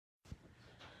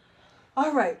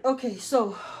All right. Okay.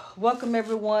 So, welcome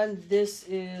everyone. This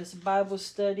is Bible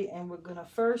study, and we're gonna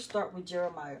first start with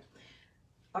Jeremiah.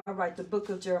 All right, the book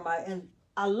of Jeremiah, and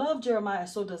I love Jeremiah, and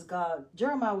so does God.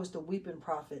 Jeremiah was the weeping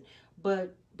prophet,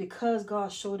 but because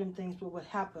God showed him things what would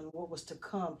happen, what was to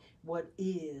come, what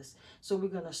is. So we're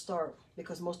gonna start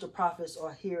because most of the prophets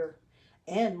are here,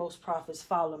 and most prophets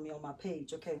follow me on my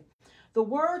page. Okay. The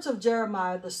words of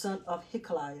Jeremiah, the son of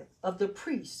Hilkiah, of the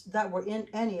priests that were in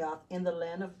Antioch in the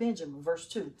land of Benjamin. Verse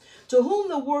 2. To whom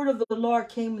the word of the Lord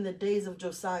came in the days of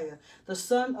Josiah, the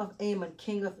son of Amon,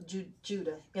 king of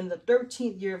Judah, in the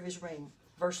 13th year of his reign.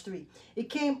 Verse 3. It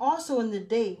came also in the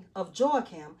day of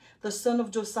Joachim, the son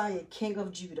of Josiah, king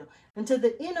of Judah, until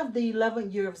the end of the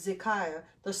 11th year of Zedekiah,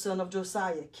 the son of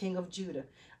Josiah, king of Judah,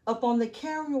 upon the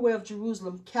carrying away of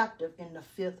Jerusalem captive in the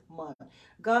 5th month.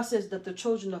 God says that the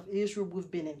children of Israel, we've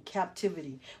been in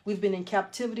captivity. We've been in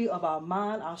captivity of our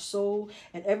mind, our soul,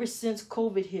 and ever since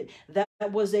COVID hit, that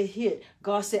was a hit.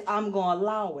 God said, I'm going to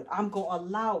allow it. I'm going to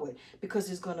allow it because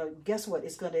it's going to, guess what?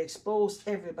 It's going to expose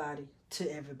everybody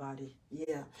to everybody.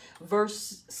 Yeah.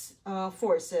 Verse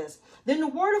 4, it says, Then the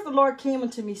word of the Lord came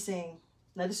unto me saying,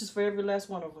 now this is for every last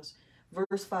one of us.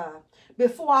 Verse 5.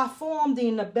 Before I formed thee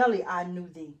in the belly, I knew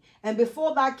thee. And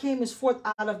before thou camest forth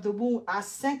out of the womb, I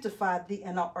sanctified thee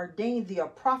and I ordained thee a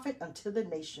prophet unto the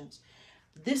nations.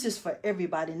 This is for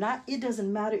everybody. Not, it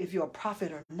doesn't matter if you're a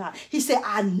prophet or not. He said,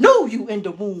 I know you in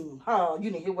the womb. Oh, you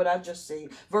didn't hear what I just said.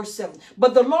 Verse 7.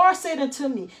 But the Lord said unto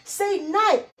me, say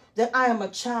not that I am a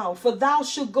child, for thou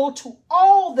shalt go to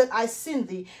all that I send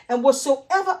thee, and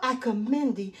whatsoever I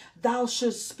command thee, thou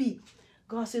shalt speak.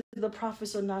 God said the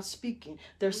prophets are not speaking.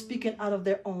 They're speaking out of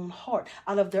their own heart,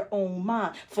 out of their own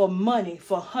mind, for money,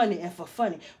 for honey, and for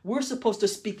funny. We're supposed to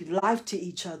speak life to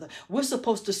each other. We're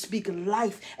supposed to speak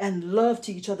life and love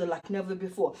to each other like never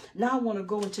before. Now I want to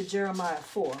go into Jeremiah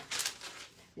 4.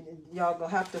 Y'all going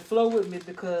to have to flow with me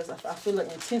because I feel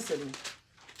the intensity.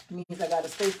 It means I got to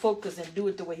stay focused and do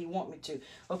it the way he want me to.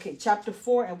 Okay, chapter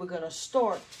 4, and we're going to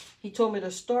start. He told me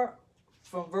to start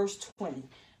from verse 20.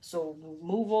 So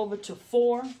move over to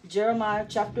 4, Jeremiah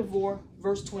chapter 4,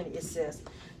 verse 20. It says,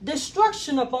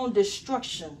 destruction upon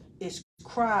destruction is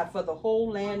cried, for the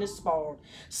whole land is spoiled.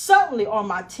 Suddenly are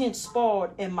my tents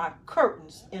spoiled and my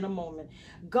curtains in a moment.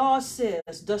 God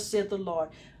says, thus saith the Lord,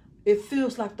 it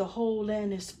feels like the whole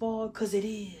land is spoiled because it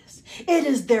is. It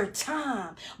is their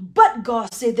time. But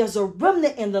God said there's a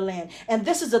remnant in the land. And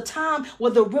this is a time where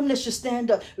the remnant should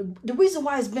stand up. The reason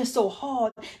why it's been so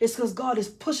hard is because God is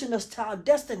pushing us to our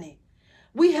destiny.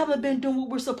 We haven't been doing what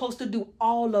we're supposed to do,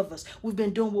 all of us. We've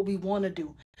been doing what we want to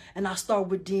do. And I start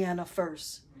with DEANNA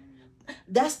first.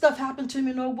 That stuff happened to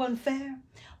me, no, it wasn't fair.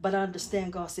 But I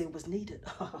understand God said it was needed.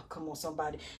 Come on,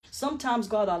 somebody. Sometimes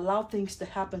God allow things to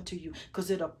happen to you because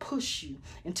it'll push you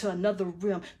into another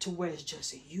realm to where it's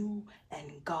just you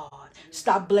and God.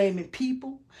 Stop blaming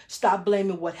people. Stop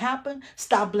blaming what happened.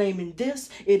 Stop blaming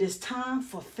this. It is time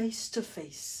for face to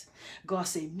face. God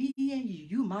said, me and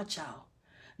you my child.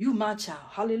 You my child.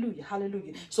 Hallelujah.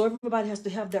 Hallelujah. So everybody has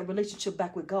to have that relationship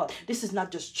back with God. This is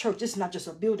not just church. This is not just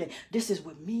a building. This is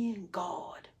with me and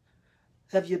God.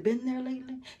 Have you been there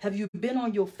lately? Have you been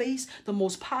on your face? The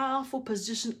most powerful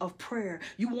position of prayer.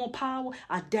 You want power?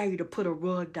 I dare you to put a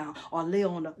rug down or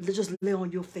just lay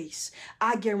on your face.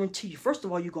 I guarantee you, first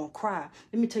of all, you're going to cry.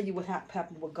 Let me tell you what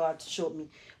happened, what God showed me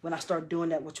when I started doing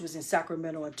that, which was in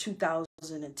Sacramento in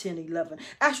 2010, 11,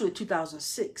 actually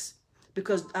 2006.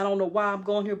 Because I don't know why I'm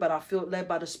going here, but I feel led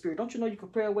by the Spirit. Don't you know you can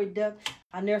pray away death?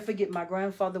 I never forget my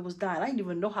grandfather was dying. I didn't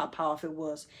even know how powerful it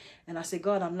was. And I said,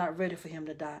 God, I'm not ready for him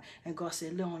to die. And God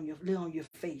said, lay on your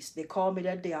face. They called me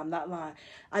that day. I'm not lying.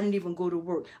 I didn't even go to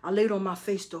work. I laid on my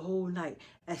face the whole night.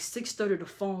 At 6:30, the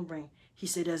phone rang. He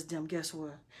said, that's them. Guess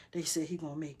what? They said he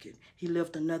gonna make it. He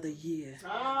lived another year.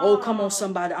 Oh, come on,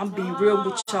 somebody. I'm being real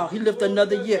with y'all. He lived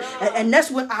another year. And that's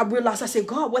when I realized, I said,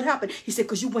 God, what happened? He said,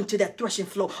 because you went to that threshing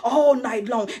floor all night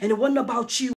long. And it wasn't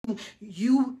about you.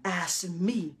 You asked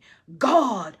me.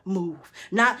 God move.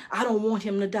 Not, I don't want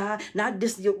him to die. Not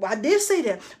this. I did say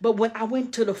that. But when I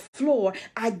went to the floor,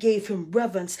 I gave him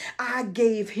reverence. I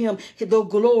gave him the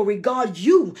glory. God,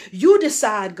 you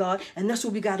decide, God. And that's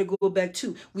what we got to go back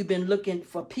to. We've been looking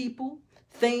for people,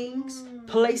 things,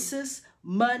 places,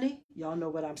 money. Y'all know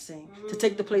what I'm saying. To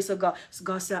take the place of God. So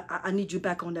God said, I need you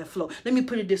back on that floor. Let me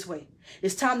put it this way.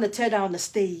 It's time to tear down the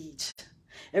stage.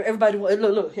 Everybody,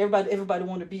 look, everybody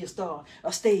want to be a star,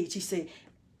 a stage. He said,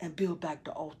 and build back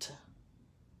the altar,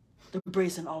 the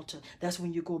brazen altar. That's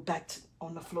when you go back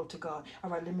on the floor to God. All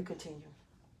right, let me continue.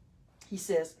 He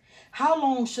says, how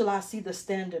long shall I see the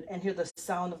standard and hear the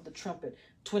sound of the trumpet?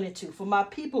 22. For my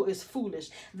people is foolish.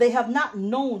 They have not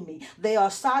known me. They are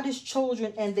sottish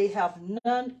children, and they have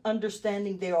none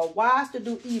understanding. They are wise to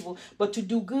do evil, but to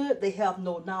do good they have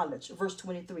no knowledge. Verse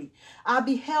 23. I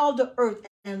beheld the earth,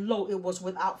 and lo, it was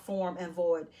without form and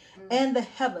void, and the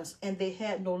heavens, and they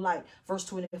had no light. Verse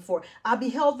 24. I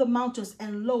beheld the mountains,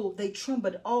 and lo, they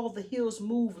trembled. All the hills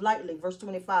moved lightly. Verse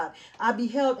 25. I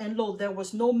beheld, and lo, there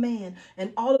was no man,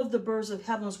 and all of the birds of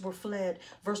heavens were fled.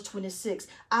 Verse 26.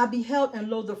 I beheld, and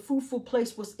lo, the fruitful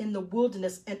place was in the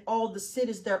wilderness, and all the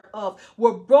cities thereof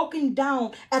were broken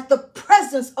down at the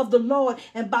presence of the Lord,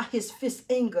 and by his fist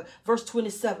anger. Verse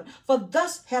 27. For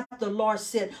thus hath the Lord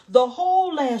said, the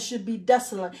whole land should be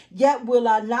desolate, yet will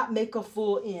I not make a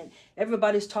full end.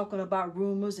 Everybody's talking about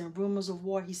rumors and rumors of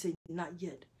war. He said, not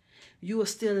yet. You are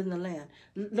still in the land.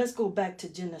 Let's go back to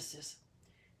Genesis.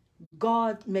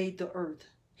 God made the earth.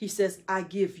 He says, I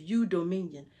give you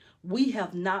dominion. We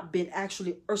have not been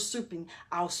actually usurping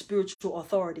our spiritual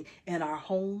authority in our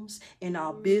homes, in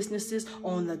our businesses,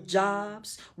 on the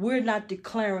jobs. We're not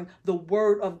declaring the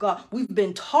word of God. We've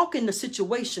been talking the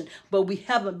situation, but we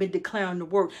haven't been declaring the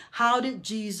word. How did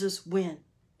Jesus win?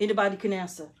 Anybody can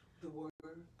answer. The word.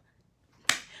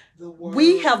 The word.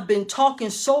 We have been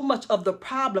talking so much of the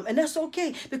problem, and that's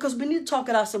okay because we need to talk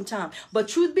it out sometime. But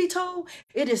truth be told,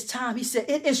 it is time. He said,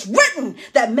 it is written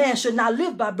that man should not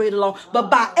live by bread alone, but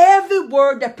by every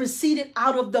word that proceeded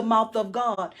out of the mouth of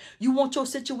God. You want your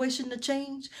situation to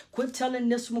change? Quit telling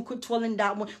this one, quit telling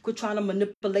that one, quit trying to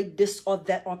manipulate this or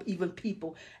that or even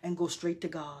people, and go straight to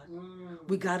God.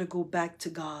 We got to go back to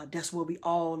God. That's where we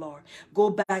all are.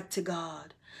 Go back to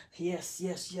God. Yes,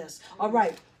 yes, yes. All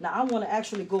right. Now, I want to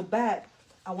actually go back.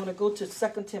 I want to go to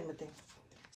 2 Timothy.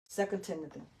 2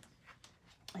 Timothy.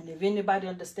 And if anybody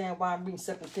understand why I'm reading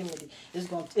 2 Timothy, it's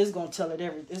going to tell it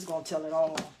everything. It's going to tell it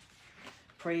all.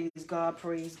 Praise God,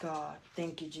 praise God.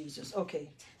 Thank you, Jesus. Okay,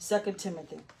 2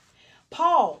 Timothy.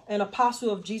 Paul, an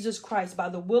apostle of Jesus Christ, by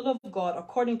the will of God,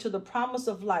 according to the promise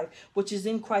of life, which is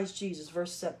in Christ Jesus.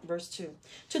 Verse 2.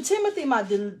 To Timothy, my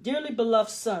dearly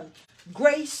beloved son,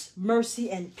 grace, mercy,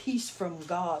 and peace from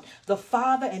God, the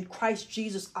Father, and Christ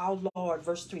Jesus our Lord.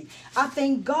 Verse 3. I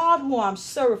thank God who I'm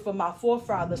served for my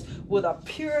forefathers with a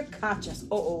pure conscience.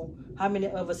 How many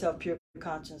of us have pure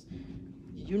conscience?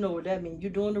 You know what that means. You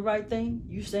doing the right thing.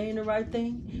 You saying the right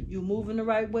thing. You moving the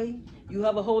right way. You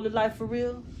have a holy life for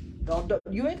real.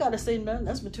 You ain't got to say nothing.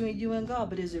 That's between you and God.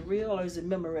 But is it real or is it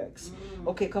Memorex?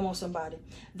 Okay, come on, somebody.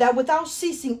 That without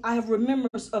ceasing, I have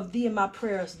remembrance of thee in my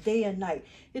prayers day and night.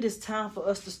 It is time for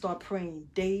us to start praying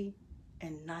day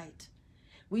and night.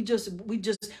 We've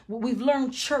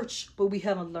learned church, but we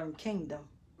haven't learned kingdom.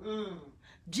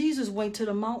 Jesus went to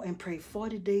the mountain and prayed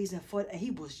 40 days and 40, and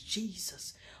he was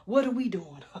Jesus. What are we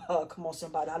doing? Come on,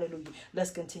 somebody. Hallelujah.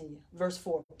 Let's continue. Verse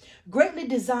 4. Greatly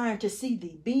desiring to see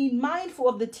thee, being mindful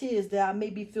of the tears that I may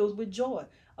be filled with joy.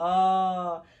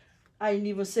 I didn't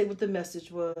even say what the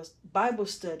message was. Bible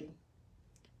study.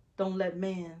 Don't let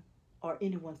man or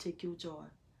anyone take your joy.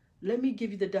 Let me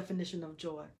give you the definition of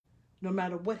joy. No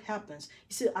matter what happens.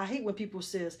 You see, I hate when people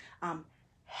says, I'm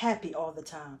happy all the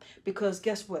time. Because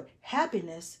guess what?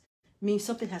 Happiness means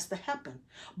something has to happen.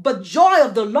 But joy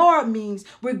of the Lord means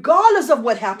regardless of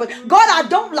what happened, God, I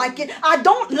don't like it. I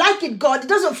don't like it, God. It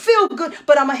doesn't feel good,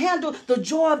 but I'm going to handle the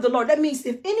joy of the Lord. That means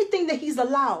if anything that he's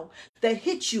allowed that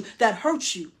hits you, that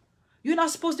hurts you, you're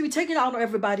not supposed to be taking it out on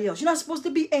everybody else. You're not supposed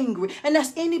to be angry. And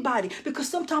that's anybody. Because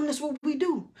sometimes that's what we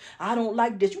do. I don't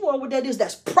like this. You know what that is?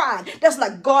 That's pride. That's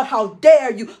like, God, how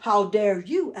dare you? How dare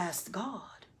you? Ask God.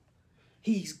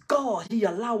 He's God. He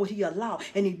allow what he allow.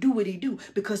 And he do what he do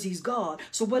because he's God.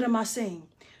 So what am I saying?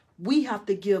 We have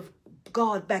to give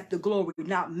God back the glory.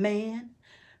 Not man,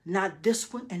 not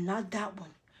this one, and not that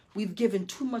one. We've given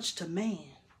too much to man.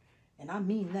 And I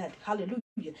mean that.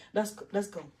 Hallelujah. Let's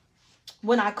go.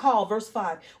 When I call, verse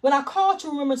 5. When I call to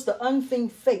remembrance the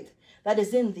unfeigned faith that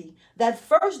is in thee, that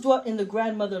first dwelt in the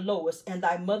grandmother Lois and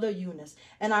thy mother Eunice,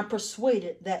 and I'm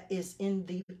persuaded that is in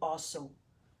thee also.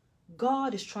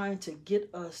 God is trying to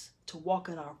get us to walk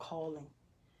in our calling.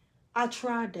 I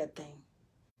tried that thing.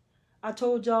 I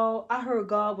told y'all, I heard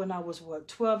God when I was,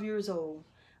 12 years old.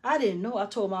 I didn't know. I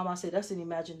told Mom, I said, that's an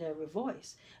imaginary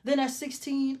voice. Then at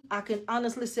 16, I can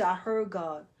honestly say I heard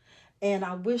God. And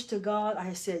I wish to God I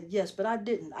had said yes, but I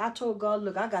didn't. I told God,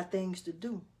 look, I got things to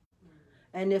do.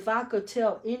 And if I could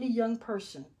tell any young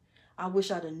person, I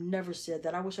wish I'd have never said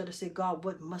that. I wish I'd have said, God,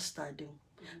 what must I do?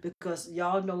 Because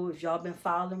y'all know, if y'all been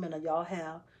following me, and y'all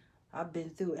have, I've been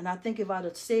through. And I think if I'd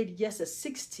have said yes at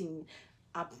 16,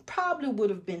 I probably would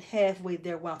have been halfway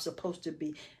there where I'm supposed to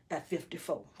be at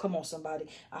 54. Come on, somebody.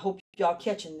 I hope y'all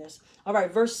catching this. All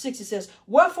right, verse 6, it says,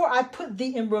 wherefore I put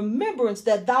thee in remembrance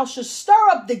that thou shouldst stir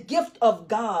up the gift of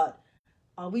God.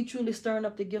 Are we truly stirring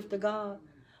up the gift of God?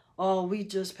 Or are we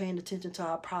just paying attention to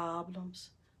our problems?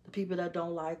 The people that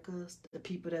don't like us, the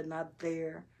people that are not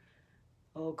there.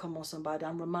 Oh, come on, somebody.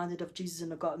 I'm reminded of Jesus in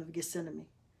the Garden of Gethsemane.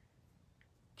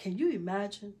 Can you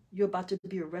imagine you're about to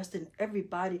be arrested and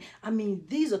everybody, I mean,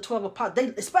 these are 12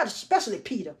 apostles, especially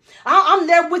Peter. I'm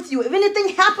there with you. If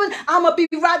anything happened, I'm going to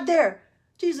be right there.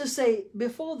 Jesus say,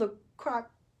 before the cock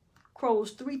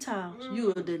crows 3 times, you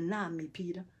will deny me,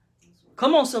 Peter.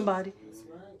 Come on, somebody.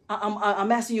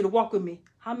 I'm asking you to walk with me.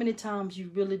 How many times you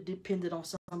really depended on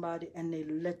somebody and they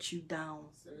let you down?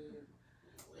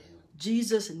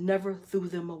 Jesus never threw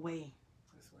them away.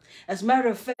 As a matter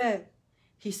of fact,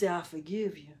 he said, I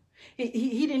forgive you.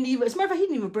 He didn't even, as a matter of fact, he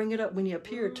didn't even bring it up when he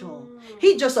appeared to him.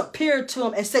 He just appeared to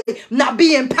him and said, not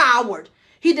be empowered.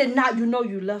 He did not, you know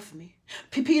you left me.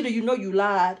 Peter, you know you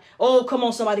lied. Oh, come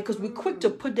on, somebody, because we're quick to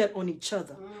put that on each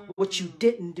other. What you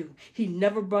didn't do. He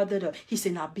never brought that up. He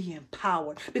said, now be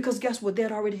empowered. Because guess what? They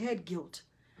had already had guilt.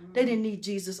 They didn't need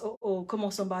Jesus. Oh, come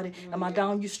on, somebody. Am I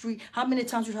down your street? How many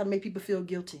times you try to make people feel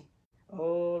guilty?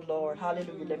 Oh, Lord.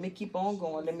 Hallelujah. Let me keep on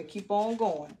going. Let me keep on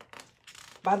going.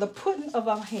 By the putting of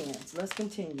our hands. Let's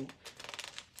continue.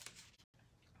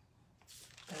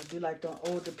 I do like the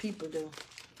older people do.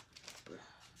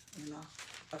 You know.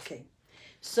 Okay.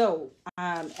 So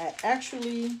I'm at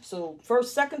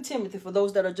first 2 Timothy, for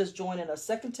those that are just joining us,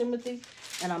 2 Timothy,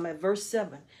 and I'm at verse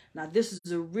 7. Now this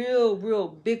is a real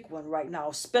big one right now,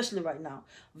 especially right now.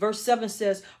 Verse 7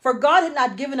 says, for God had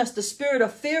not given us the spirit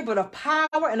of fear, but of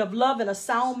power and of love and a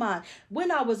sound mind.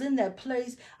 When I was in that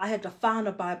place, I had to find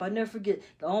a Bible. I never forget,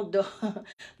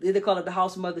 they call it the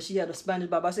house mother. She had a Spanish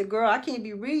Bible. I said, girl, I can't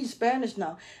be reading Spanish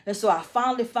now. And so I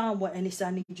finally found one, and he said,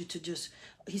 I need you to just,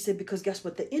 he said, because guess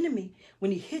what? The enemy,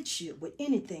 when he hits you with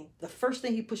anything, the first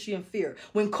thing he puts you in fear.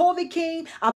 When COVID came,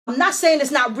 I'm not saying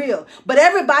it's not real, but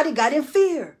everybody got in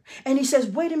fear. And he says,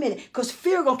 wait a minute, because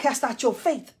fear going to cast out your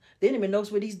faith. The enemy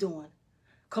knows what he's doing.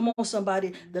 Come on,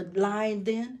 somebody. The lion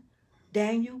then,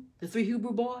 Daniel, the 3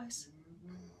 Hebrew boys,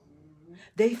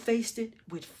 they faced it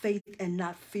with faith and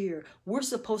not fear. We're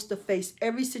supposed to face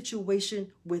every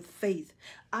situation with faith.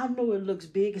 I know it looks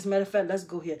big. As a matter of fact, let's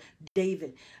go here.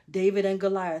 David and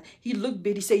Goliath. He looked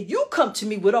big. He said, you come to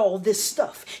me with all this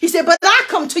stuff. He said, but I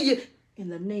come to you in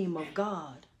the name of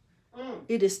God.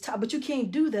 It is time, but you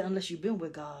can't do that unless you've been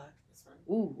with God.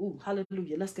 Ooh,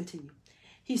 hallelujah. Let's continue.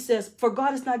 He says, for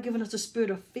God has not given us a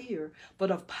spirit of fear, but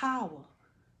of power.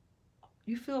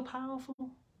 You feel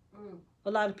powerful? A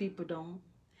lot of people don't.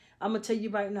 I'm going to tell you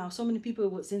right now, so many people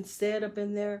was set up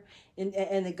in there, and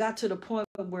it got to the point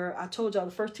where I told y'all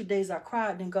the first 2 days I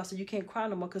cried, then God said, you can't cry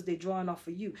no more because they're drawing off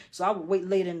of you. So I would wait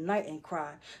late in the night and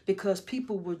cry because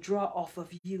people would draw off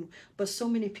of you. But so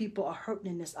many people are hurting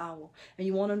in this hour. And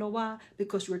you want to know why?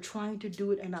 Because we're trying to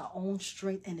do it in our own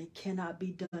strength, and it cannot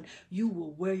be done. You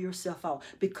will wear yourself out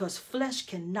because flesh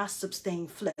cannot sustain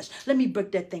flesh. Let me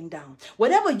break that thing down.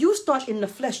 Whatever you start in the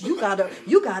flesh, you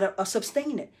gotta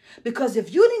sustain it. Because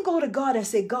if you didn't go to God and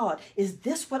say, God, is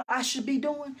this what I should be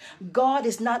doing? God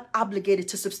is not obligated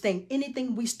to sustain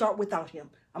anything we start without him.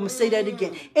 I'm going to say that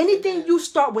again. Anything you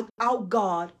start without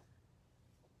God,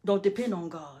 don't depend on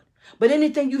God. But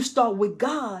anything you start with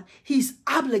God, he's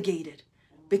obligated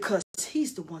because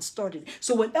he's the one started it.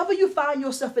 So whenever you find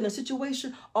yourself in a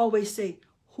situation, always say,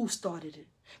 who started it?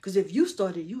 Because if you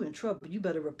started, you in trouble. You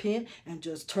better repent and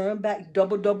just turn back,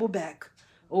 double back.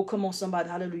 Oh, come on, somebody.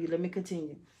 Hallelujah. Let me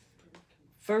continue.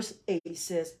 Verse 8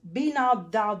 says, be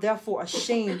not thou therefore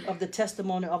ashamed of the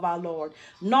testimony of our Lord,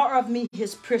 nor of me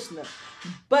his prisoner,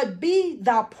 but be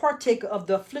thou partaker of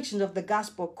the afflictions of the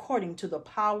gospel according to the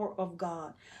power of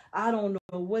God. I don't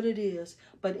know what it is,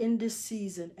 but in this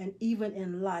season and even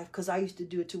in life, because I used to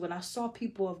do it too, when I saw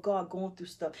people of God going through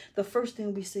stuff, the first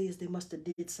thing we say is they must have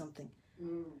did something.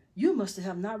 You must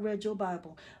have not read your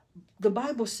Bible. The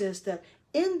Bible says that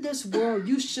in this world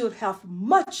you should have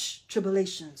much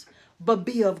tribulations, but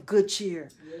be of good cheer.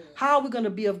 Yeah. How are we going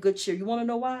to be of good cheer? You want to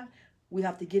know why? We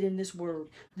have to get in this word.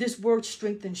 This word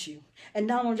strengthens you. And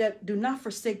not only that, do not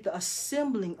forsake the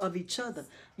assembling of each other.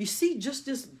 You see,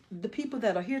 the people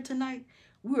that are here tonight,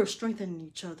 we are strengthening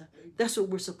each other. That's what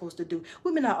we're supposed to do.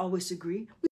 We may not always agree.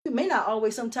 We may not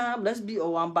always sometimes.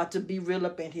 I'm about to be real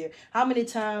up in here. How many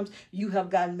times you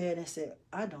have gotten mad and said,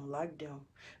 I don't like them.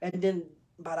 And then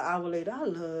about an hour later, I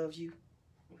love you.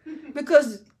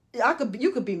 Because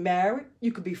you could be married,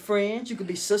 you could be friends, you could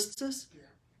be sisters.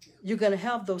 You're going to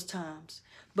have those times.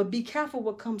 But be careful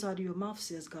what comes out of your mouth,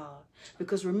 says God.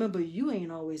 Because remember, you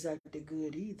ain't always acting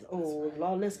good either. Oh,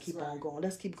 Lord, let's keep on going.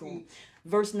 Let's keep going.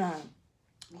 Verse 9.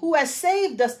 Who has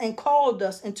saved us and called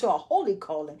us into a holy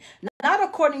calling, not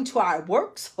according to our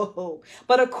works,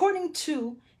 but according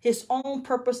to his own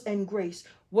purpose and grace,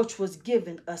 which was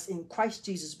given us in Christ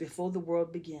Jesus before the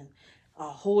world began. A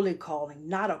holy calling,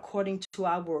 not according to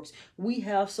our works. We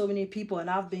have so many people, and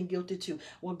I've been guilty too.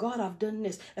 Well, God, I've done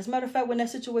this. As a matter of fact, when that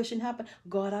situation happened,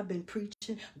 God, I've been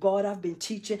preaching. God, I've been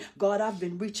teaching. God, I've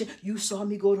been reaching. You saw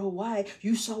me go to Hawaii.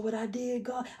 You saw what I did,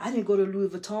 God. I didn't go to Louis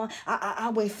Vuitton. I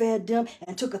went fed them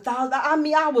and took 1,000. I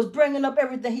mean, I was bringing up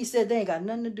everything. He said they ain't got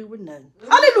nothing to do with nothing.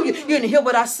 Hallelujah. You didn't hear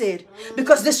what I said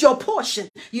because this your portion.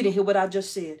 You didn't hear what I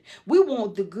just said. We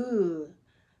want the good,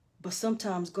 but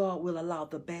sometimes God will allow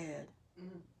the bad.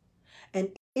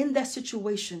 And in that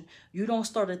situation, you don't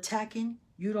start attacking.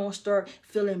 You don't start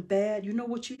feeling bad. You know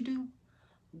what you do?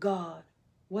 God,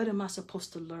 what am I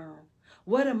supposed to learn?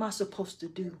 What am I supposed to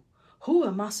do? Who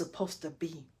am I supposed to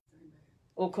be?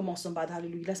 Oh, come on, somebody.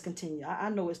 Hallelujah. Let's continue. I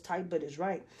know it's tight, but it's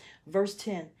right. Verse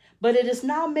 10. But it is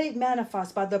now made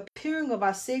manifest by the appearing of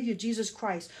our Savior Jesus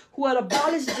Christ, who had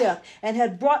abolished death and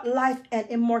had brought life and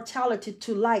immortality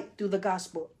to light through the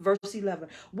gospel. Verse 11.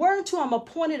 Whereunto I'm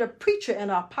appointed a preacher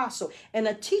and an apostle and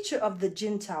a teacher of the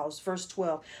Gentiles. Verse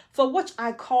 12. For which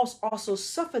I also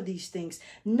suffer these things.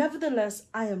 Nevertheless,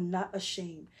 I am not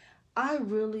ashamed.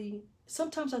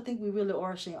 Sometimes I think we really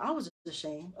are ashamed. I was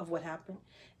ashamed of what happened.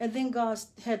 And then God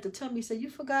had to tell me, he said, you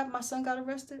forgot my son got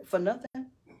arrested for nothing?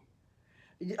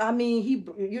 I mean,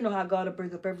 you know how God will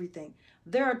bring up everything.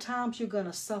 There are times you're going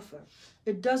to suffer.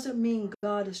 It doesn't mean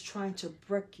God is trying to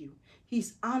break you.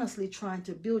 He's honestly trying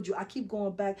to build you. I keep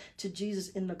going back to Jesus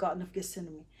in the Garden of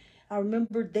Gethsemane. I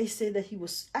remember they said that he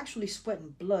was actually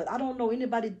sweating blood. I don't know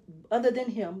anybody other than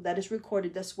him that is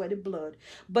recorded that sweated blood.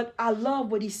 But I love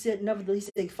what he said. Nevertheless,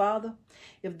 he said, Father,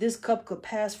 if this cup could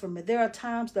pass from me. There are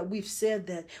times that we've said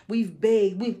that, we've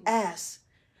begged, we've asked.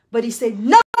 But he said,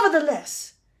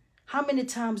 nevertheless. How many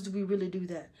times do we really do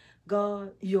that?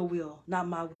 God, your will, not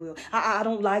my will. I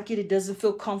don't like it. It doesn't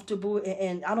feel comfortable.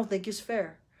 And I don't think it's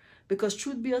fair. Because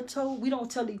truth be told, we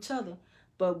don't tell each other.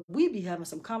 But we be having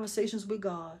some conversations with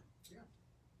God.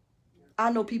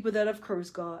 I know people that have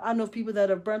cursed God. I know people that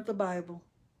have burnt the Bible.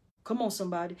 Come on,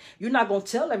 somebody. You're not going to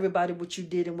tell everybody what you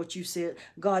did and what you said.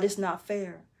 God, it's not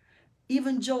fair.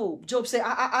 Even Job. Job said,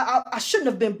 I shouldn't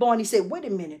have been born. He said, wait a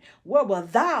minute. Where were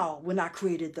thou when I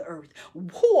created the earth?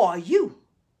 Who are you?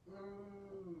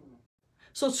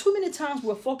 So too many times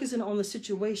we're focusing on the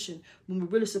situation when we're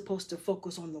really supposed to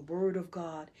focus on the word of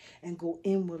God and go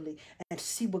inwardly and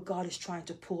see what God is trying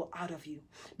to pull out of you.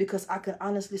 Because I can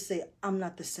honestly say I'm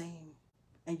not the same.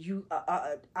 And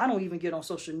I don't even get on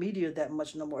social media that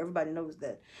much no more. Everybody knows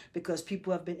that because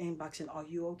people have been inboxing, are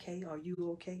you okay? Are you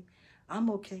okay? I'm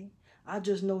okay. I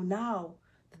just know now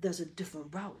that there's a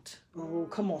different route. Oh,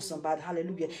 come on, somebody.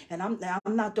 Hallelujah. And I'm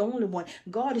not the only one.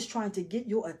 God is trying to get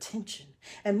your attention.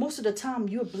 And most of the time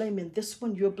you're blaming this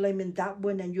one, you're blaming that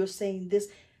one, and you're saying this.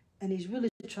 And he's really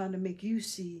trying to make you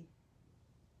see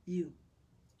you.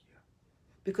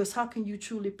 Because how can you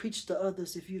truly preach to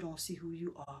others if you don't see who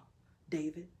you are?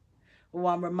 David. Oh,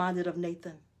 I'm reminded of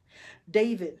Nathan.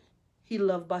 David, he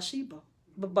loved Bathsheba.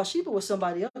 But Bathsheba was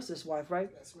somebody else's wife,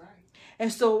 right? That's right.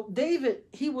 And so David,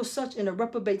 he was such in a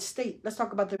reprobate state. Let's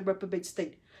talk about the reprobate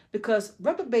state. Because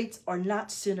reprobates are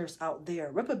not sinners out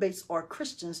there. Reprobates are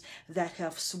Christians that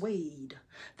have swayed,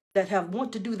 that have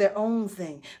want to do their own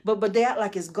thing. But they act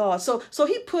like it's God. So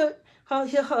he put her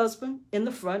husband in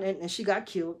the front and she got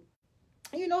killed.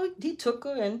 And, you know, he took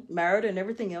her and married her and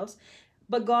everything else.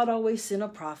 But God always sent a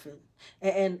prophet.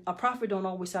 And a prophet don't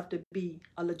always have to be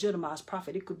a legitimized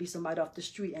prophet. It could be somebody off the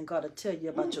street and God will tell you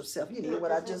about yourself. You know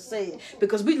what I just said.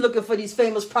 Because we looking for these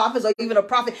famous prophets or even a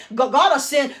prophet. God will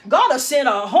send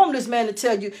a homeless man to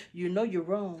tell you, you know you're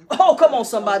wrong. Oh, come on,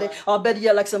 somebody. Or better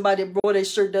yet, like somebody brought their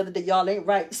shirt the other day. Y'all ain't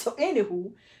right. So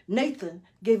anywho, Nathan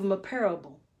gave him a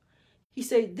parable. He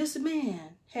said, this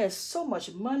man has so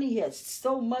much money, he had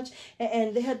so much,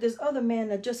 and they had this other man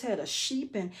that just had a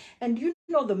sheep, and you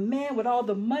know the man with all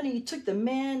the money, he took the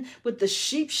man with the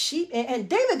sheep, and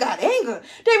David got anger.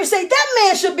 David said, that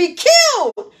man should be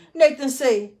killed. Nathan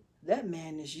said, that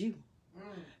man is you.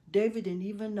 David didn't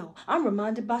even know. I'm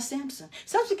reminded by Samson.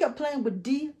 Samson kept playing with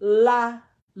Delilah.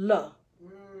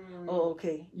 Oh,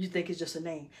 okay. You think it's just a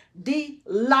name.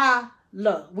 Delilah.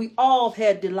 We all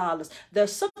had Delilahs.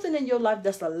 There's something in your life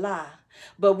that's a lie,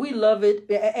 but we love it.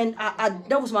 And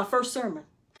that was my first sermon.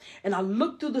 And I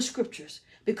looked through the scriptures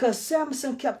because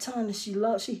Samson kept telling her he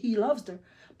loves her,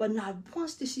 but not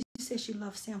once did she say she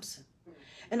loved Samson.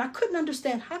 And I couldn't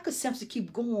understand, how could Samson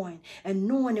keep going and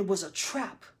knowing it was a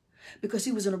trap? Because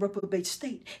he was in a reprobate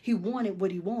state. He wanted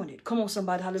what he wanted. Come on,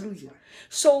 somebody, hallelujah.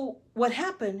 So what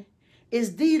happened is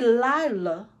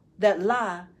Delilah, that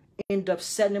lie, ended up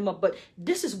setting him up. But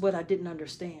this is what I didn't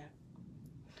understand.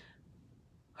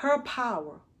 Her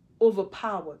power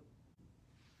overpowered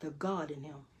the God in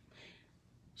him.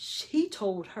 He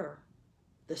told her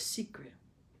the secret.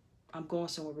 I'm going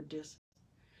somewhere with this.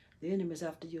 The enemy is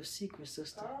after your secret,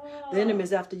 sister. The enemy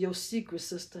is after your secret,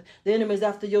 sister. The enemy is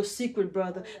after your secret,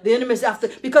 brother. The enemy is after,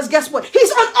 because guess what?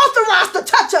 He's unauthorized to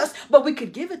touch us, but we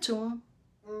could give it to him.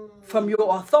 From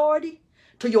your authority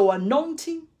to your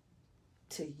anointing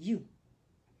to you.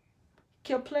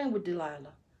 Kept playing with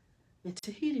Delilah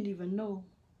until he didn't even know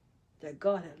that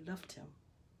God had left him.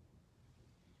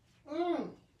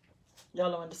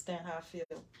 Y'all don't understand how I feel.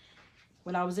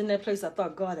 When I was in that place, I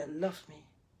thought God had left me.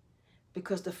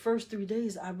 Because the first 3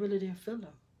 days, I really didn't feel him.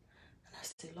 And I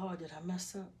said, Lord, did I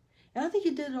mess up? And I think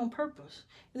he did it on purpose.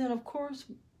 And then, of course,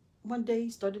 one day he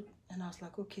started, and I was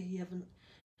like, okay, you haven't.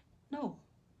 No.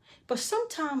 But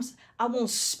sometimes I won't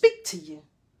speak to you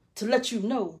to let you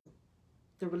know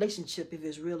the relationship, if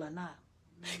it's real or not.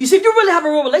 You see, if you really have a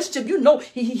real relationship, you know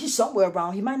he's somewhere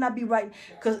around. He might not be right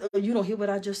because you don't hear what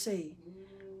I just said.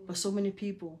 But so many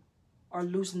people are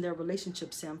losing their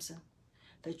relationship, Samson,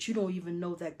 that you don't even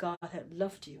know that God had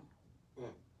left you.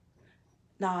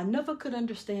 Now, I never could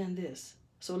understand this.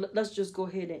 So let's just go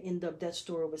ahead and end up that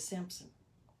story with Samson.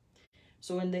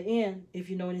 So in the end, if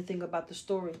you know anything about the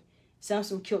story,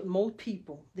 Samson killed more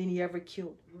people than he ever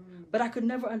killed. But I could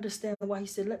never understand why he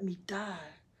said, let me die.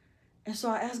 And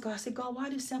so I asked God, I said, God, why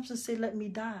did Samson say, let me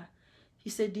die? He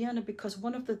said, Deanna, because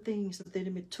one of the things that the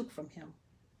enemy took from him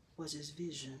was his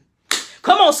vision.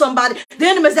 Come on, somebody. The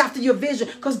enemy is after your vision,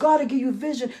 because God will give you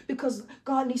vision, because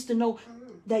God needs to know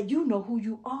that you know who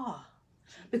you are.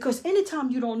 Because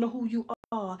anytime you don't know who you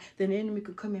are, then the enemy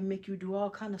could come and make you do all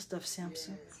kind of stuff,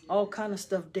 Samson. Yes, yes. All kind of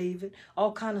stuff, David.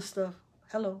 All kind of stuff.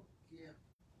 Hello.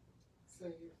 Yeah.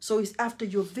 So he's after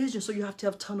your vision, so you have to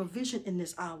have tunnel vision in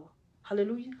this hour.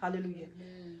 Hallelujah. Hallelujah.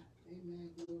 Amen. Amen.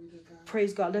 Glory to God.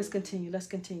 Praise God. Let's continue. Let's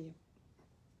continue.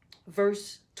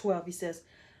 Verse 12, he says,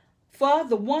 for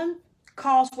the one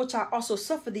cause which I also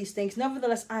suffer these things,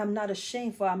 nevertheless I am not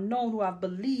ashamed, for I am known who I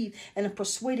believe, and am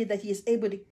persuaded that he is able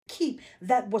to keep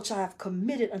that which I have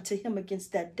committed unto him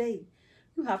against that day.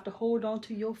 You have to hold on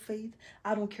to your faith.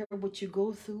 I don't care what you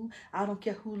go through. I don't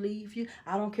care who leave you.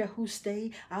 I don't care who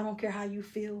stay. I don't care how you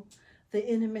feel. The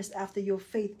enemy is after your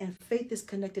faith, and faith is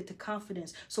connected to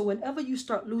confidence. So whenever you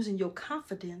start losing your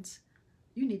confidence,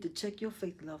 you need to check your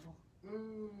faith level.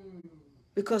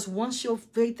 Because once your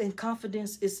faith and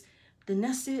confidence is, then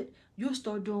that's it. You'll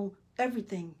start doing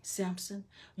everything, Samson.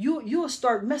 You'll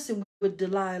start messing with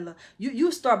Delilah.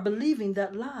 You'll start believing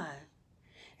that lie.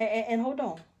 And hold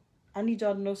on. I need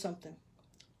y'all to know something.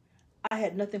 I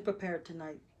had nothing prepared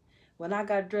tonight. When I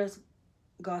got dressed,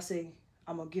 God said,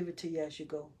 I'm going to give it to you as you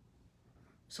go.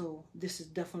 So this is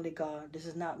definitely God. This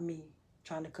is not me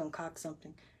trying to concoct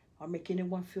something or make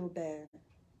anyone feel bad.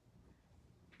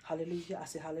 Hallelujah. I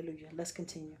said hallelujah. Let's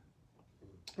continue.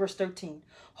 Verse 13.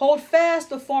 Hold fast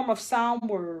the form of sound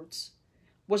words,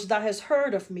 which thou hast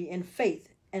heard of me in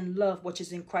faith and love, which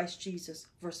is in Christ Jesus.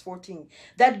 Verse 14.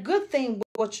 That good thing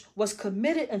which was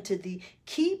committed unto thee,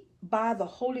 keep by the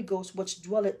Holy Ghost, which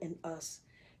dwelleth in us.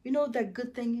 You know what that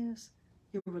good thing is?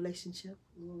 Your relationship.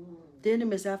 The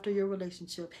enemy is after your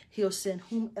relationship. He'll send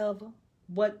whomever,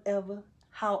 whatever,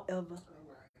 however,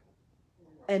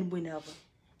 and whenever.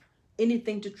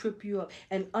 Anything to trip you up.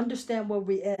 And understand where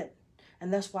we're at.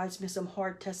 And that's why it's been some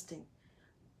hard testing.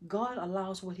 God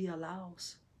allows what he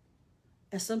allows.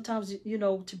 And sometimes, you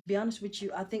know, to be honest with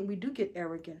you, I think we do get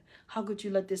arrogant. How could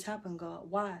you let this happen, God?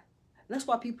 Why? That's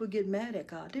why people get mad at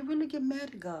God. They really get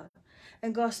mad at God.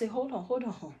 And God say, hold on, hold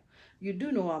on. You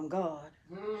do know I'm God.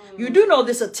 You do know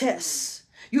this is a test.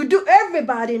 You do.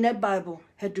 Everybody in that Bible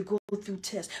had to go through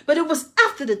tests. But it was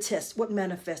after the test what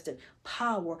manifested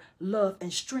power, love,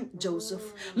 and strength, Joseph.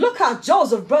 Look how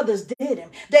Joseph's brothers did him.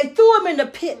 They threw him in the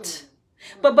pit.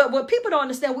 But what people don't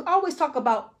understand, we always talk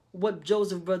about what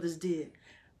Joseph's brothers did.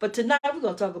 But tonight we're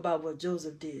going to talk about what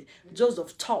Joseph did.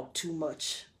 Joseph talked too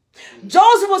much.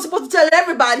 Joseph was supposed to tell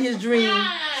everybody his dream.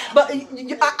 But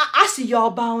I see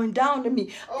y'all bowing down to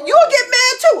me. You'll get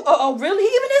mad too. Oh, really?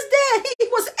 Even his dad, he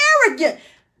was arrogant.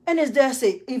 And his dad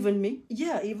said, even me?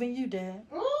 Yeah, even you, Dad.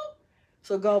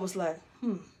 So God was like,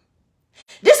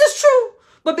 this is true.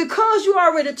 But because you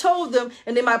already told them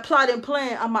and they might plot and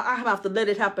plan, I have to let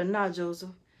it happen now, Joseph.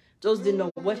 Joseph didn't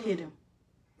know what hit him.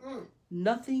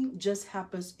 Nothing just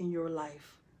happens in your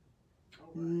life.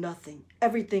 Nothing.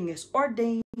 Everything is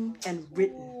ordained and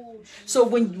written. So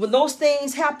when those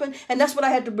things happen, and that's what I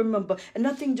had to remember, and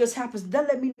nothing just happens, that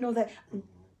let me know that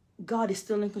God is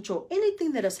still in control.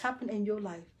 Anything that has happened in your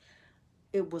life,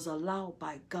 it was allowed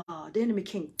by God. The enemy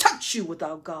can't touch you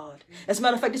without God. As a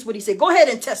matter of fact, this is what he said. Go ahead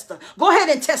and test her. Go ahead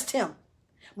and test him.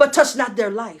 But touch not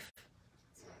their life.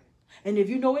 And if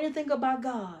you know anything about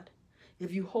God,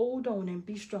 if you hold on and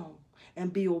be strong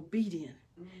and be obedient,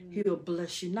 he'll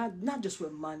bless you. Not just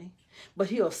with money, but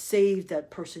he'll save that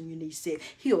person you need saved.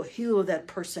 He'll heal that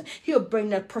person. He'll bring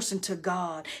that person to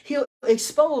God. He'll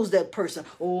expose that person.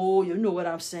 Oh, you know what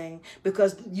I'm saying.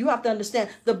 Because you have to understand,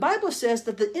 the Bible says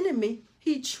that the enemy,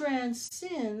 he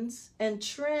transcends and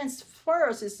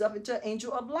transfers himself into an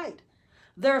angel of light.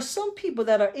 There are some people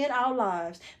that are in our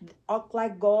lives, act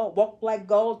like God, walk like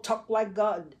God, talk like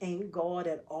God, ain't God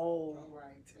at all. All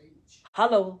right, teach.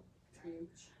 Hello.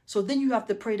 Teach. So then you have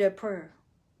to pray that prayer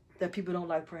that people don't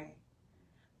like praying.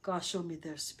 God, show me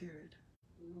their spirit.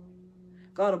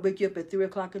 God will wake you up at 3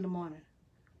 o'clock in the morning.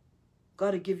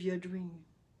 God will give you a dream.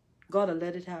 God will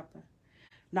let it happen.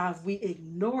 Now, if we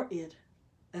ignore it,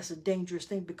 that's a dangerous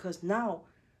thing, because now,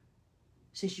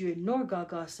 since you ignore God,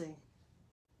 God say,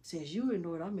 since you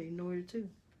ignore it, I'm going to ignore it too.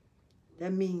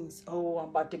 That means, oh, I'm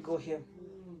about to go here.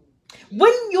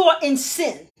 When you're in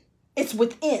sin, it's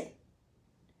within.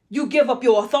 You give up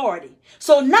your authority.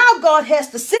 So now God has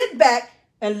to sit back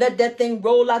and let that thing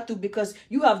roll out through, because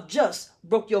you have just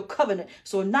broke your covenant.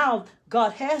 So now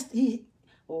God has,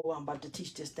 oh, I'm about to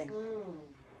teach this thing.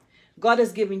 God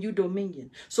has given you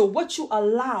dominion. So what you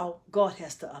allow, God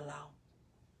has to allow.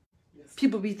 Yes.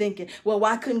 People be thinking, well,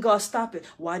 why couldn't God stop it?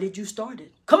 Why did you start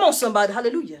it? Come on, somebody.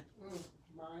 Hallelujah.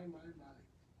 My.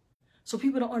 So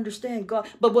people don't understand God.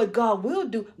 But what God will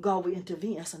do, God will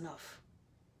intervene. That's enough.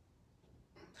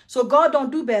 So God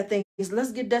don't do bad things.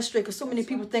 Let's get that straight, because so many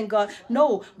people think God,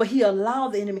 no, but he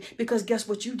allowed the enemy, because guess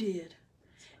what you did?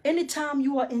 Anytime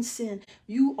you are in sin,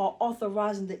 you are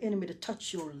authorizing the enemy to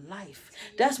touch your life.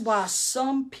 That's why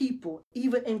some people,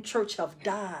 even in church, have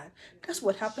died. That's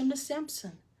what happened to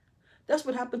Samson. That's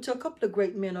what happened to a couple of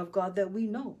great men of God that we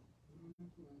know.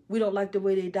 We don't like the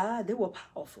way they died. They were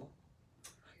powerful.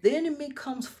 The enemy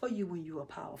comes for you when you are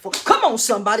powerful. Come on,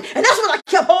 somebody. And that's what I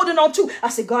kept holding on to. I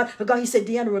said, God, he said,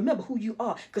 Deanna, remember who you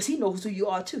are, because he knows who you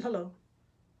are too. Hello.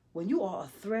 When you are a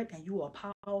threat and you are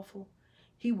powerful,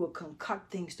 he will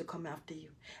concoct things to come after you.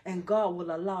 And God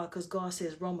will allow it, because God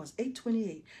says, Romans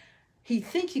 8:28, he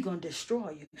think he's going to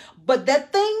destroy you. But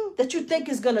that thing that you think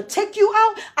is going to take you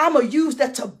out, I'm going to use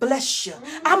that to bless you.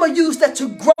 I'm going to use that to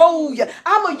grow you.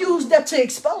 I'm going to use that to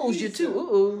expose you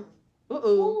too.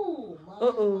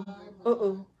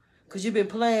 Because you've been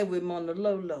playing with him on the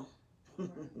low.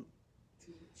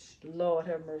 Lord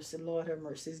have mercy. Lord have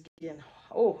mercy. It's getting,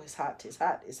 oh, it's hot. It's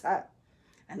hot. It's hot.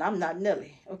 And I'm not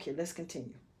Nelly. Okay, let's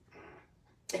continue.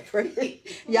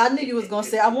 Yeah, I knew you was going to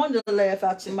say, I wanted to laugh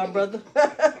at you, my brother.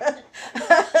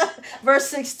 Verse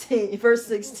 16. Verse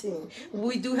 16.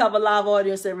 We do have a live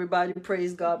audience, everybody.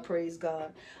 Praise God. Praise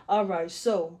God. All right,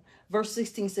 so verse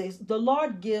 16 says, the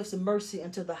Lord gives mercy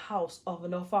unto the house of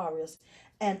Nefarious,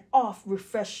 and oft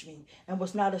refreshed me, and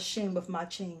was not ashamed of my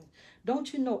chain.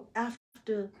 Don't you know,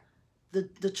 after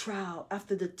the trial,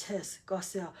 after the test, God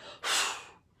said,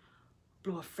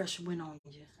 blow a fresh wind on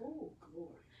you. Oh, glory.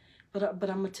 But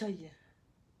I'm going to tell you,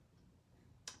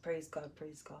 praise God,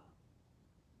 praise God.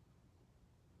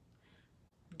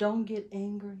 Don't get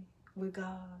angry with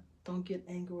God. Don't get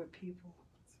angry with people.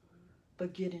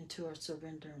 But get into a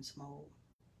surrenderance mode.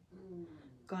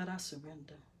 God, I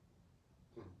surrender.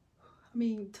 I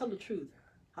mean, tell the truth.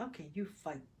 How can you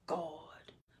fight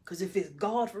God? Because if it's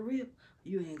God for real,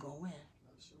 you ain't going to win.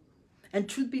 And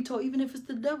truth be told, even if it's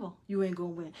the devil, you ain't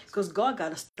going to win. Because God got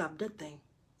to stop that thing.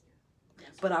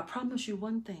 But I promise you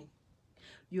one thing.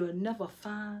 You'll never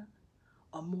find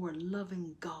a more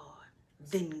loving God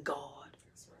than God.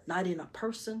 Not in a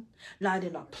person, not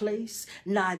in a place,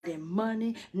 not in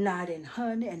money, not in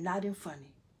honey, and not in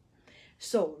funny.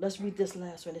 So let's read this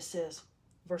last one. It says,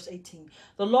 verse 18.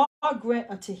 The Lord grant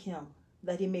unto him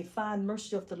that he may find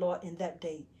mercy of the Lord in that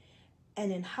day.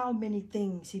 And in how many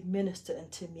things he ministered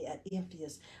unto me at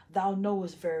Ephesus, thou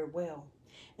knowest very well.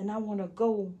 And I want to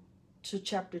go to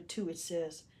chapter 2. It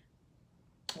says,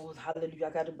 oh, hallelujah.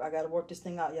 I gotta work this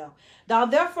thing out, y'all. Thou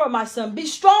therefore, my son, be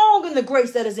strong in the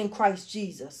grace that is in Christ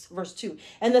Jesus. Verse 2.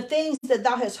 And the things that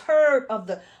thou hast heard of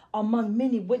among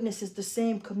many witnesses, the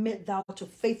same commit thou to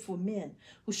faithful men,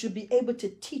 who should be able to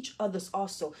teach others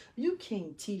also. You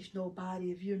can't teach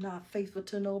nobody if you're not faithful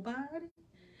to nobody.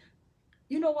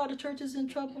 You know why the church is in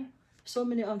trouble? So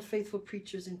many unfaithful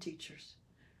preachers and teachers.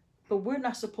 But we're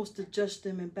not supposed to judge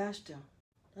them and bash them.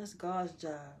 That's God's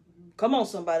job. Come on,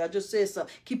 somebody. I just said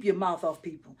something. Keep your mouth off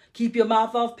people. Keep your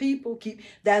mouth off people.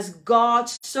 That's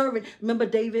God's servant. Remember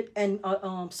David and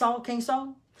Saul, King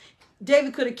Saul?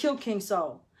 David could have killed King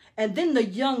Saul. And then the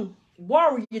young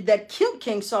warrior that killed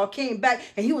King Saul came back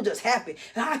and he was just happy.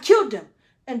 And I killed him.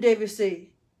 And David said,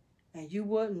 and you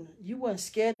wasn't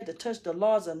scared to touch the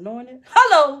Lord's anointed?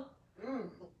 Hello.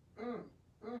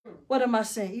 What am I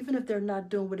saying? Even if they're not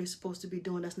doing what they're supposed to be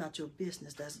doing, that's not your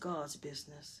business. That's God's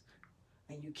business.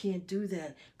 And you can't do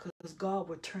that because God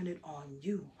will turn it on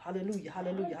you. Hallelujah,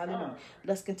 hallelujah, hallelujah.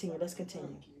 Let's continue, let's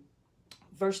continue.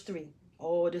 Verse 3.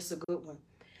 Oh, this is a good one.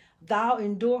 Thou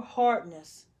endure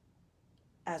hardness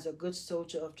as a good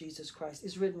soldier of Jesus Christ.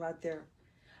 It's written right there.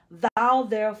 Thou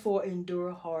therefore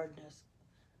endure hardness.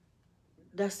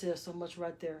 That says so much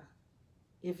right there.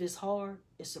 If it's hard,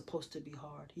 it's supposed to be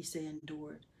hard. He said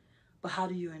endure it. But how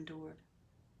do you endure it?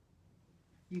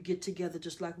 You get together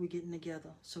just like we're getting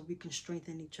together so we can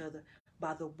strengthen each other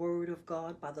by the word of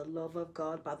God, by the love of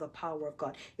God, by the power of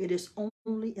God. It is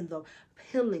only in the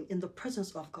healing, in the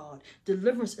presence of God,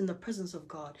 deliverance in the presence of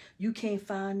God. You can't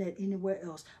find that anywhere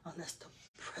else unless the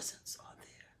presence are there.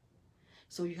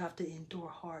 So you have to endure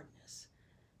hardness.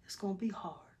 It's going to be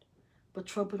hard, but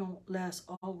trouble don't last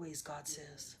always, God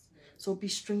says. So be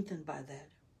strengthened by that.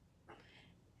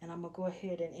 And I'm going to go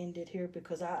ahead and end it here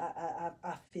because I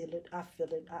feel it. I feel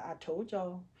it. I told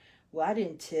y'all. Well, I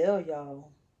didn't tell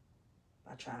y'all.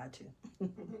 I tried to.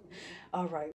 All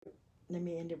right. Let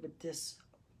me end it with this.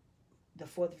 The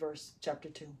 4th verse, chapter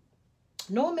 2.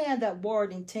 No man that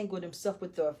warred entangled himself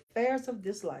with the affairs of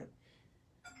this life.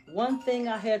 One thing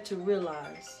I had to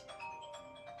realize.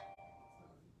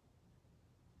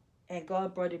 And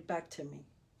God brought it back to me.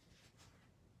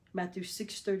 Matthew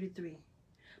 6:33.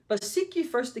 But seek ye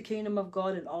first the kingdom of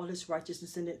God and all his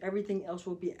righteousness, and then everything else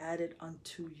will be added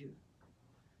unto you.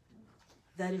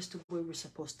 That is the way we're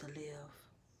supposed to live.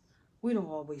 We don't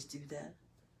always do that,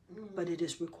 but it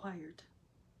is required.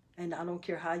 And I don't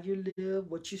care how you live,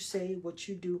 what you say, what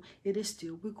you do, it is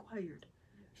still required.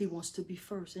 He wants to be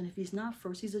first. And if he's not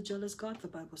first, he's a jealous God, the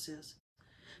Bible says.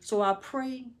 So I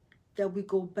pray that we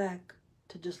go back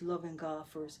to just loving God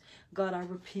first. God, I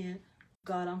repent.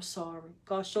 God, I'm sorry.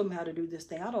 God, show me how to do this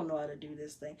thing. I don't know how to do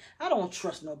this thing. I don't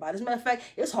trust nobody. As a matter of fact,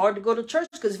 it's hard to go to church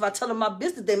because if I tell them my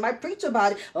business, they might preach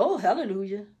about it. Oh,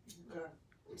 hallelujah. Okay.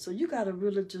 So you got to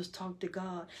really just talk to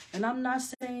God. And I'm not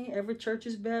saying every church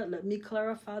is bad. Let me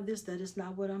clarify this. That is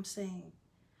not what I'm saying.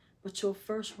 But your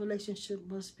first relationship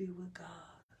must be with God.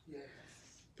 Yes.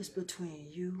 It's between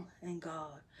you and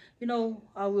God. You know,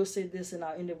 I will say this and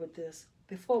I'll end it with this.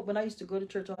 Before, when I used to go to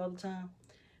church all the time,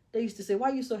 they used to say,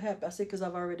 why are you so happy? I said, because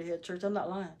I've already had church. I'm not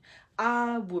lying.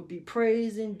 I would be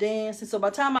praising, dancing. So by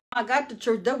the time I got to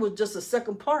church, that was just a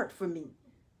second part for me.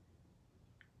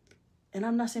 And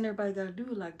I'm not saying everybody got to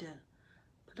do it like that.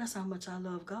 But that's how much I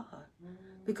love God.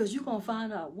 Because you're going to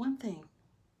find out one thing.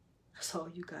 That's all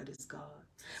you got is God.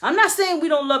 I'm not saying we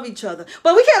don't love each other.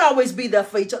 But we can't always be there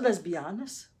for each other. Let's be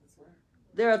honest.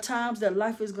 There are times that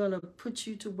life is going to put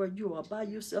you to where you are by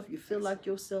yourself. You feel like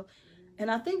yourself. And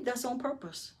I think that's on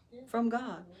purpose from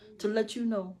God to let you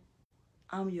know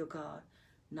I'm your God.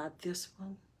 Not this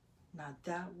one, not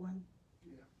that one,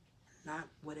 not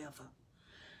whatever.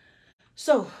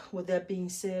 So with that being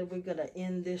said, we're going to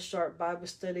end this short Bible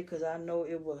study because I know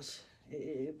it was.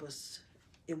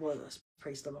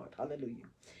 Praise the Lord. Hallelujah.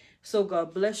 So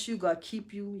God bless you. God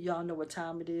keep you. Y'all know what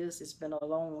time it is. It's been a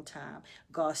long time.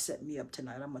 God set me up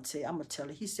tonight. I'm going to tell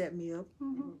you. He set me up.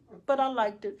 But I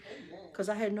liked it because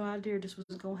I had no idea this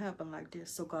was going to happen like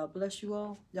this. So God bless you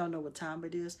all. Y'all know what time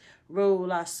it is.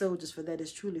 Roll our soldiers, for that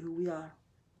is truly who we are.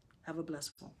 Have a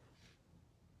blessed one.